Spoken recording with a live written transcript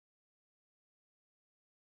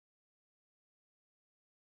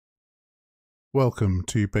Welcome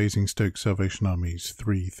to Basingstoke Salvation Army's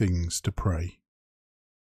 3 Things to Pray.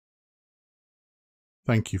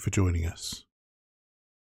 Thank you for joining us.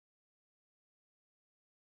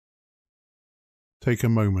 Take a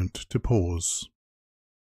moment to pause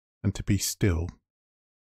and to be still.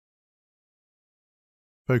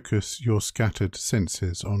 Focus your scattered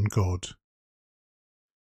senses on God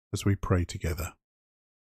as we pray together.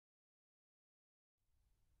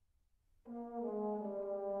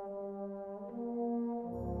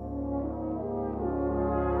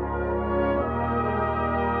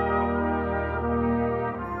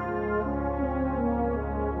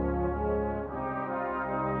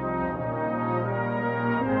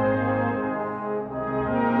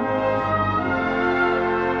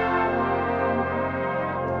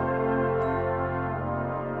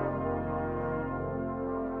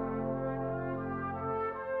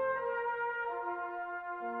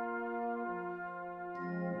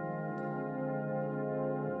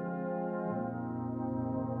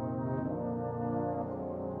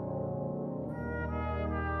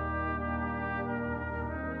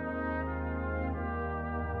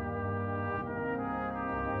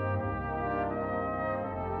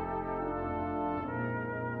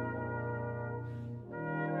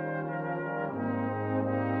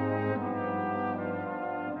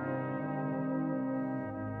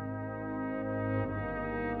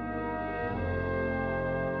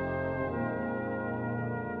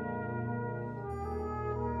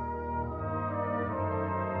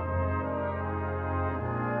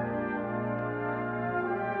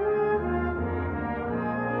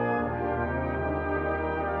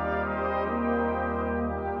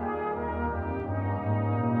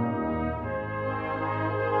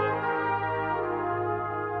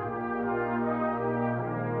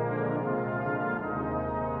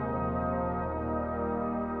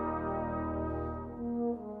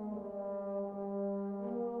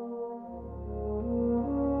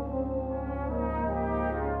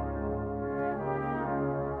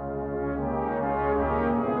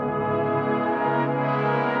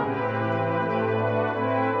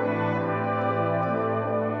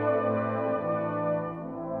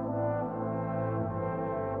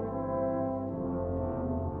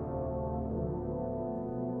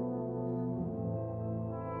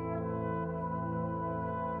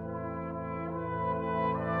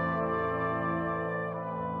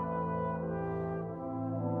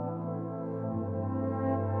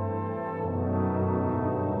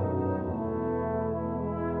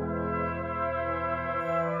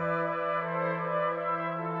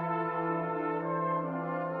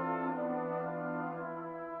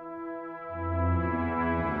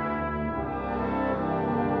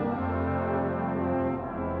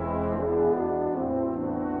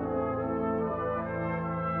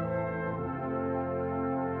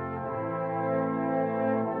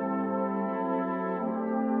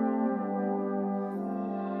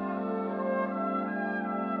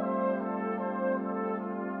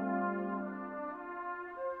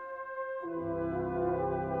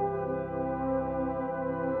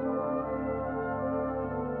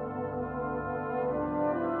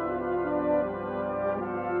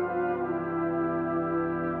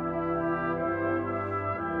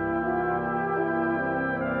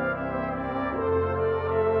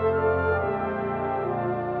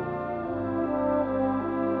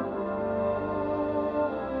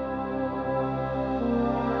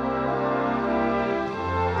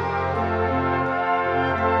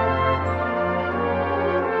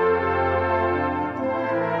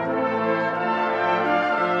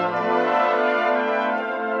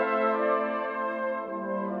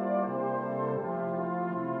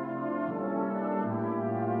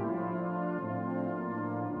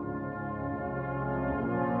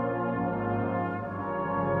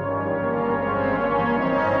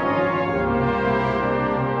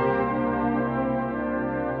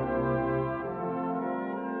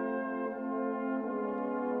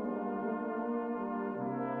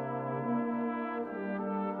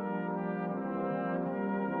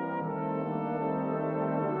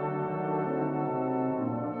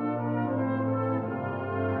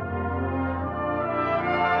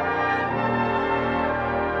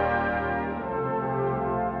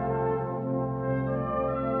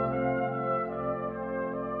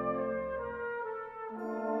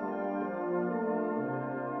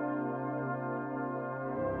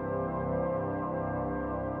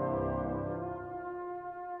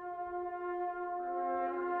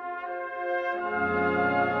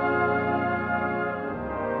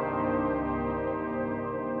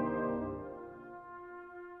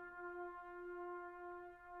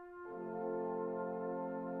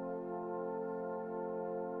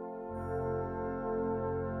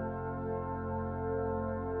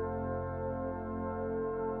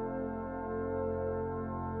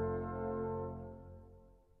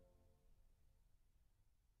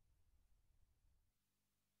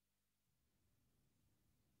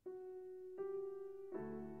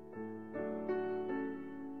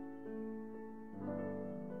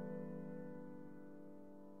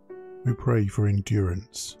 We pray for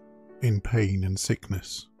endurance in pain and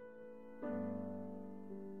sickness.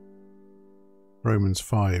 Romans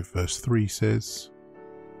 5 verse 3 says,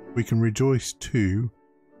 "We can rejoice too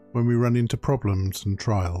when we run into problems and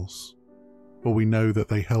trials, for we know that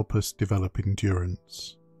they help us develop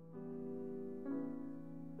endurance."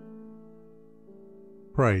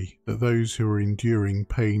 Pray that those who are enduring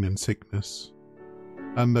pain and sickness,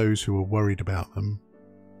 and those who are worried about them,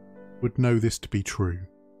 would know this to be true,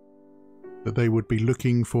 that they would be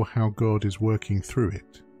looking for how God is working through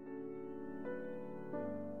it.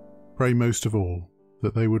 Pray most of all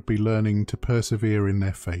that they would be learning to persevere in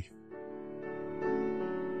their faith,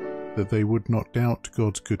 that they would not doubt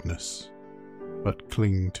God's goodness, but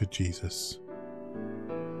cling to Jesus.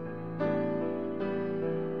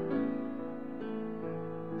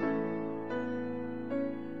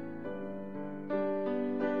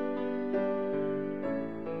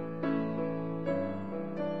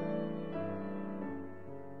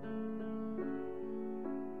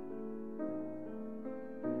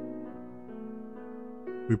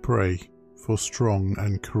 We pray for strong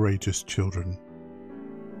and courageous children.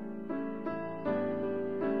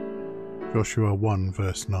 Joshua 1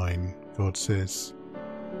 verse 9, God says,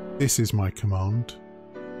 "This is my command.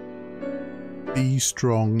 Be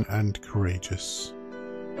strong and courageous.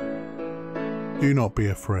 Do not be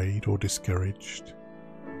afraid or discouraged,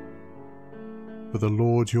 for the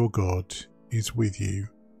Lord your God is with you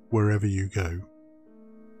wherever you go."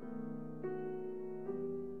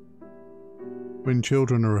 When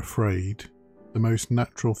children are afraid, the most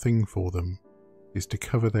natural thing for them is to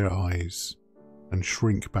cover their eyes and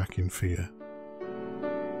shrink back in fear.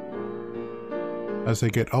 As they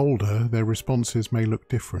get older, their responses may look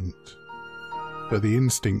different, but the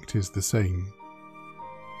instinct is the same.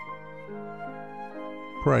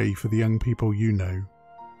 Pray for the young people you know,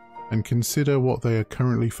 and consider what they are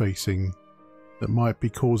currently facing that might be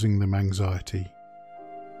causing them anxiety.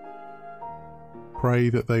 Pray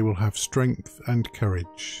that they will have strength and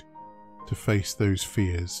courage to face those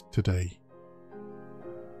fears today.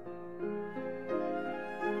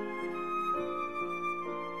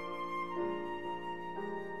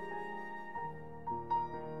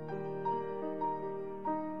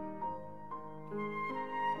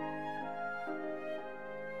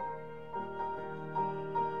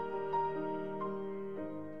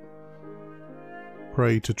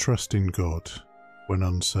 Pray to trust in God when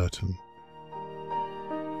uncertain.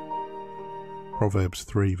 Proverbs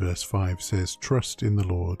 3 verse 5 says, "Trust in the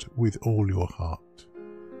Lord with all your heart.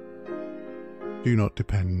 Do not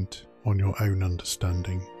depend on your own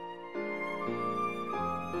understanding."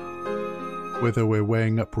 Whether we're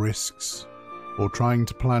weighing up risks or trying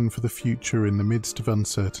to plan for the future in the midst of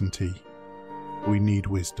uncertainty, we need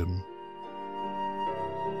wisdom.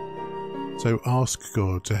 So ask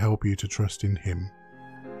God to help you to trust in Him.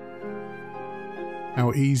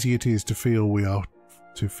 How easy it is to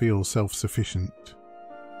feel self-sufficient.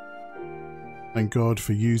 Thank God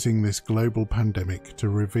for using this global pandemic to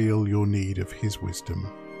reveal your need of His wisdom.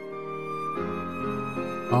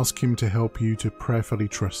 Ask Him to help you to prayerfully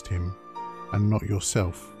trust Him and not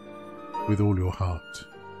yourself with all your heart.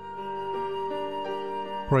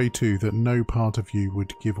 Pray too that no part of you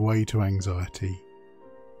would give way to anxiety,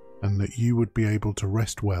 and that you would be able to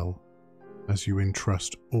rest well as you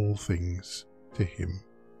entrust all things to Him.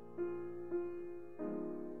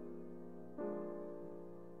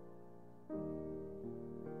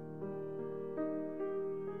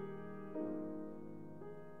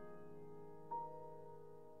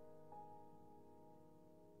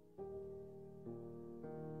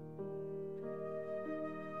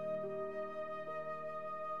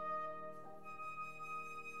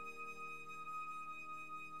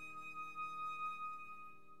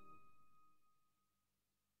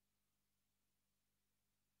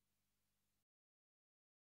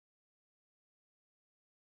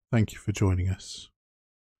 Thank you for joining us.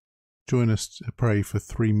 Join us to pray for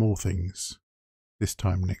 3 more things this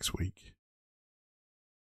time next week.